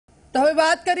તો હવે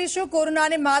વાત કરીશું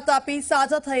કોરોનાને માત આપી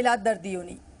સાજા થયેલા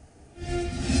દર્દીઓની।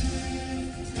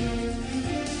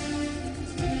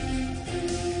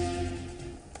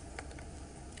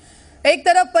 एक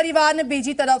तरफ परिवार ने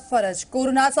बीजी तरफ फरज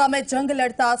कोरोना सामे जंग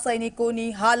लड़ता सैनिकोनी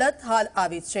हालत हाल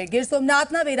आवी छे। गिर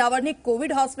सोमनाथना वेरावळनी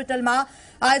कोविड होस्पिटल में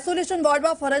आइसोलेशन वॉर्ड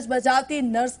में फरज बजावती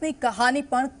नर्सनी कहानी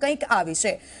पण कंईक आवी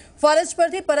छे। फरज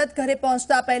परथी परत घरे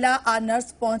पहोंचता पहला आ नर्स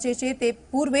पहोंचे छे ते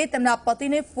पूर्वे तेमना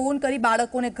पतिने फोन करी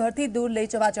बाळकोने घरथी दूर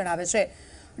लई जवा जणावे छे।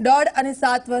 1.5 અને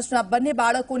 7 વર્ષના બંને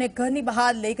બાળકોને ઘરની બહાર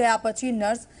લઈ ગયા પછી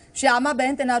નર્સ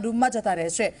શ્યામાબેન તેના રૂમમાં જતા રહે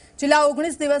છે। છેલ્લા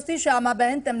 19 દિવસથી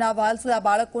શ્યામાબેન તેમના વાલસુયા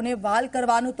બાળકોને વાલ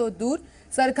કરવાનું તો દૂર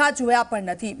સરખા જોયા પણ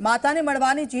નથી। માતાને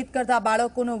મળવાની જીદ કરતા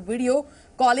બાળકોનો વિડીયો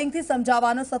કોલિંગથી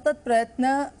સમજાવવાનો સતત પ્રયત્ન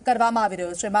કરવામાં આવી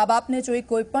રહ્યો છે। મા બાપને જોઈ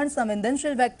કોઈપણ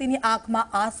સંવેદનશીલ વ્યક્તિની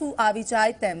આંખમાં આંસુ આવી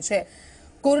જાય તેમ છે।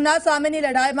 કોરોના સામેની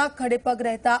લડાઈમાં ખડેપગ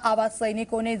રહેતા આવા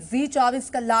સૈનિકોને ઝી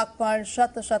 24 કલાક પણ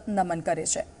શત શત નમન કરે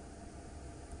છે।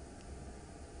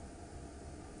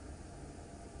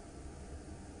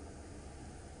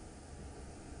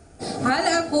 हाल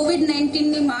आ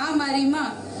कोविड-19 महामारी में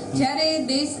જ્યારે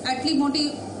દેશ આટલી મોટી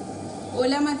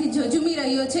ઓલામાંથી ઝઝુમી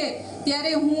રહ્યો છે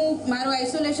ત્યારે હું મારો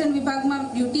આઇસોલેશન વિભાગમાં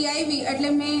ડ્યુટી આવી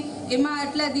એટલે મેં એમાં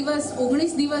આટલા દિવસ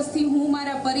 19 દિવસથી હું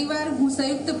મારા પરિવાર હું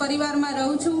સંયુક્ત પરિવારમાં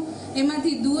રહું છું।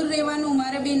 એમાંથી દૂર રહેવાનું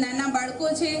મારા બે નાના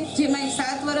બાળકો છે જેમાં એક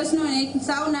 7 વર્ષનો અને એક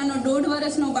સાવ નાનો 1.5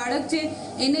 વર્ષનો બાળક છે।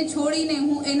 એને છોડીને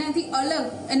હું એનાથી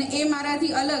અલગ અને એ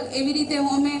મારાથી અલગ એવી રીતે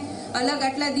અમે अलग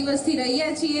आटला दिवसथी रह्या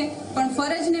छीए पण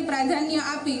फरजने प्राधान्य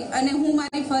आपी अने हूँ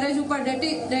मारी फरज उपर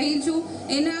डटी रही छूं।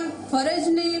 एना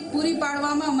फरजने पूरी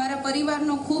पाडवामां मारा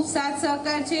परिवारनो खूब साथ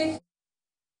सहकार छे।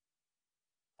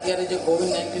 અત્યારે જે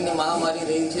કોવિડ-19 ની મહામારી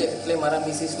રહી છે એટલે મારા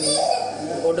મિસિસની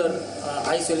ઓર્ડર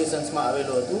આઇસોલેશન્સમાં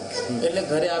આવેલો હતું એટલે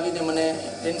ઘરે આવીને મને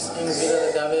ટેન્શન કે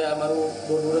હવે આ મારું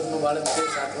 1.5 વર્ષનું બાળક છે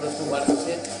 7 વર્ષનું બાળક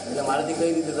છે એટલે મારાથી કઈ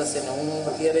રીતે થશે ને હું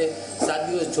અત્યારે 7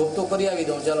 દિવસ જોબ તો કરી આવી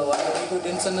દઉં ચાલો વાતની કોઈ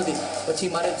ટેન્શન નથી પછી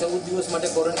મારે 14 દિવસ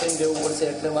માટે ક્વોરન્ટાઇન રહેવું પડશે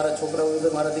એટલે મારા છોકરાઓ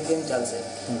વગર મારાથી કેમ ચાલશે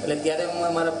એટલે ત્યારે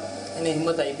હું મારા એને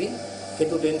હિંમત આપી કે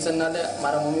તું ટેન્શન ના લે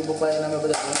મારા મમ્મી પપ્પા એના અમે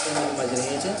બધા હોસ્પિટલમાં જ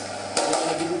રહીએ છીએ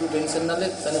मैंने कीधु तू टेन्शन ना ले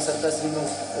तने सरकारश्रीनो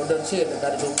ऑर्डर है એટલે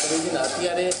તારે જોબ કરવી છે ને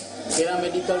અત્યારે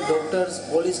પેરામેડિકલ ડોક્ટર્સ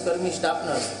પોલીસ કર્મી સ્ટાફ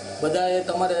નર્સ બધાએ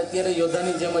તમારે અત્યારે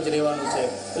યોદ્ધાની જેમ જ રહેવાનું છે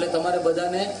એટલે તમારે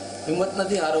બધાને હિંમત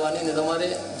નથી હારવાની ને તમારે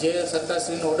જે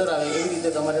સરકારશ્રીનો ઓર્ડર આવે એવી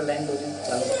રીતે તમારે લાઈન દોરી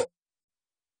ચાલુ